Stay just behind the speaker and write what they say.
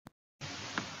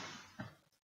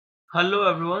Hello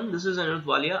everyone, this is Anirudh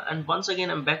Walia and once again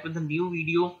I'm back with a new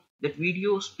video. That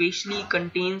video specially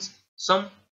contains some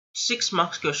 6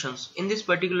 marks questions. In this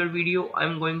particular video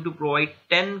I'm going to provide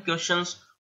 10 questions,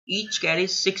 each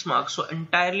carries 6 marks. So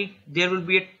entirely there will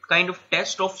be a kind of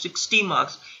test of 60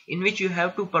 marks in which you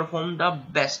have to perform the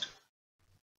best.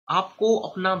 आपको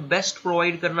अपना best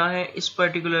provide करना है. इस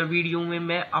particular video में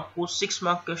मैं आपको 6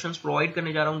 mark questions provide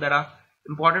करने जा रहा हूं that are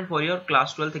important for your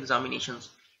class 12th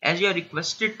examinations. As you are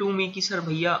requested to me कि सर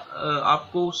भैया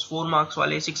आपको 4 मार्क्स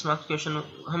वाले 6 मार्क्स क्वेश्चन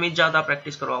हमें ज्यादा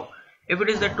प्रैक्टिस करवाओ. If it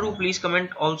is that true please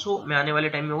comment also. मैं आने वाले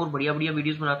टाइम में और बढ़िया बढ़िया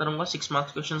वीडियोस बनाता रहूंगा 6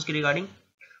 मार्क्स क्वेश्चन के regarding.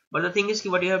 But the thing is कि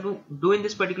what you have to do in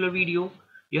this particular video,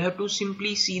 you have to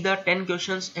simply see the 10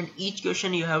 questions and each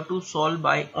question you have to solve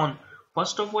by own.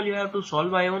 First of all you have to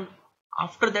solve by own.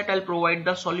 After that I'll provide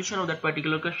the solution of that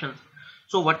particular question.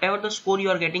 So whatever the score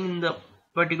you are getting in the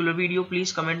particular video,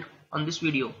 please comment on this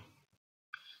video.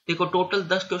 देखो total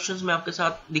 10 questions मैं आपके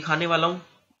साथ दिखाने वाला हूं.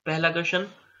 पहला question,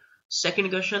 second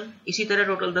question, इसी तरह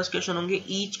टोटल 10 क्वेश्चन होंगे.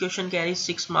 Each question carry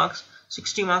 6 marks.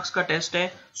 60 marks का टेस्ट है.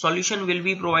 Solution will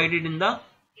be provided in the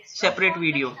separate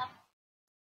video.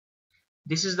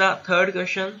 This is the third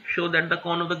question. Show that the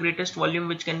cone of the greatest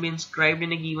volume which can be inscribed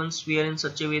in a given sphere in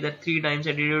such a way that 3 times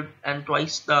altitude and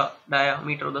twice the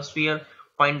diameter of the sphere.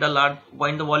 Find the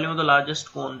volume of the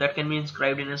largest cone that can be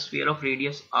inscribed in a sphere of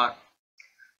radius r.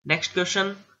 Next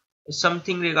question is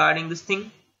something regarding this thing.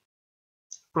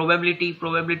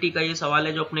 Probability का ये सवाल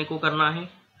है जो अपने को करना है.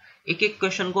 एक एक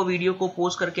क्वेश्चन को वीडियो को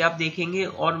पॉज करके आप देखेंगे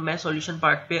और मैं सॉल्यूशन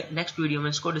पार्ट पे नेक्स्ट वीडियो में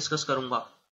इसको डिस्कस करूंगा.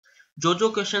 जो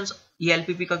क्वेश्चंस, ये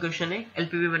एलपीपी का क्वेश्चन है.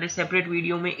 एलपीपी मैंने सेपरेट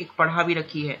वीडियो में एक पढ़ा भी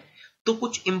रखी है. तो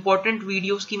कुछ इंपॉर्टेंट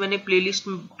वीडियोस की मैंने प्लेलिस्ट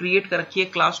क्रिएट कर रखी है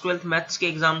क्लास 12th मैथ्स के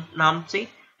एग्जाम नाम से.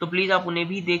 तो प्लीज आप उन्हें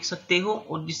भी देख सकते हो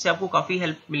और जिससे आपको काफी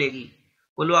हेल्प मिलेगी.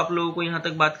 बोलो आप लोगों को यहां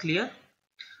तक बात क्लियर?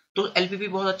 तो एलपीपी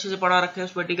बहुत अच्छे से पढ़ा रखा है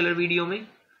उस पर्टिकुलर वीडियो में.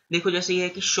 देखो जैसे ये है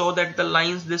कि show that the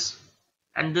lines this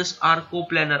and this are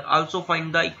coplanar. Also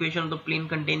find the equation of the plane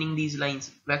containing these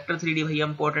lines. Vector 3D भैया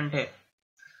इंपॉर्टेंट है.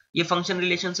 ये फंक्शन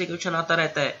रिलेशन से क्वेश्चन आता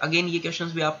रहता है. अगेन ये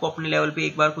क्वेश्चंस भी आपको अपने लेवल पे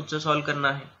एक बार खुद से सॉल्व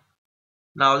करना है.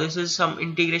 Now this is some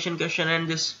integration question and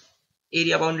this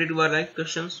area bounded were like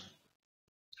questions.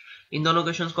 इन दोनों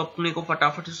क्वेश्चंस को अपने को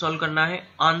फटाफट से सॉल्व करना है.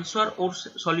 आंसर और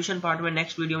सॉल्यूशन पार्ट में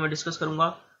नेक्स्ट वीडियो में डिस्कस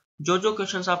करूंगा. जो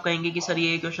क्वेश्चंस आप कहेंगे कि सर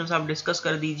ये क्वेश्चंस आप डिस्कस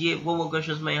कर दीजिए, वो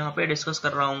क्वेश्चंस मैं यहाँ पे डिस्कस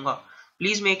कर रहा हूँ.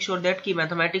 प्लीज मेक श्योर दैट कि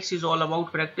mathematics is all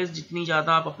about practice. जितनी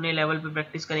ज्यादा आप अपने लेवल पे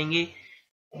प्रैक्टिस करेंगे,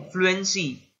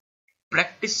 फ्लुएंसी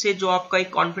प्रैक्टिस से जो आपका एक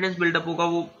कॉन्फिडेंस बिल्डअप होगा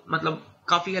वो मतलब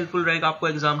काफी हेल्पफुल रहेगा आपको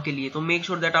एग्जाम के लिए. तो मेक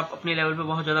श्योर दैट आप अपने लेवल पे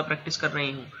बहुत ज्यादा प्रैक्टिस कर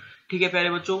रहे हो. ठीक है प्यारे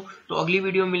बच्चों, तो अगली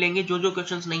वीडियो में मिलेंगे. जो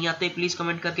क्वेश्चंस नहीं आते प्लीज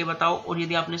कमेंट करके बताओ. और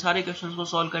यदि आपने सारे क्वेश्चंस को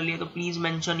सॉल्व कर लिए तो please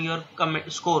mention your comment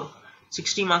score.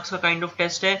 60 marks का काइंड ऑफ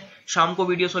टेस्ट है. शाम को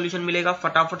वीडियो सॉल्यूशन मिलेगा.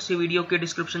 फटाफट से वीडियो के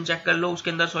डिस्क्रिप्शन चेक कर लो,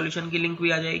 उसके अंदर सॉल्यूशन की लिंक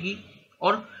भी आ जाएगी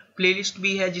और प्लेलिस्ट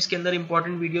भी है जिसके अंदर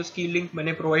इंपॉर्टेंट वीडियोस की लिंक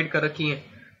मैंने प्रोवाइड कर रखी है.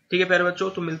 ठीक है प्यारे बच्चों,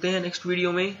 तो मिलते हैं नेक्स्ट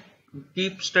वीडियो में.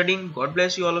 Keep studying. God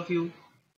bless you all of you.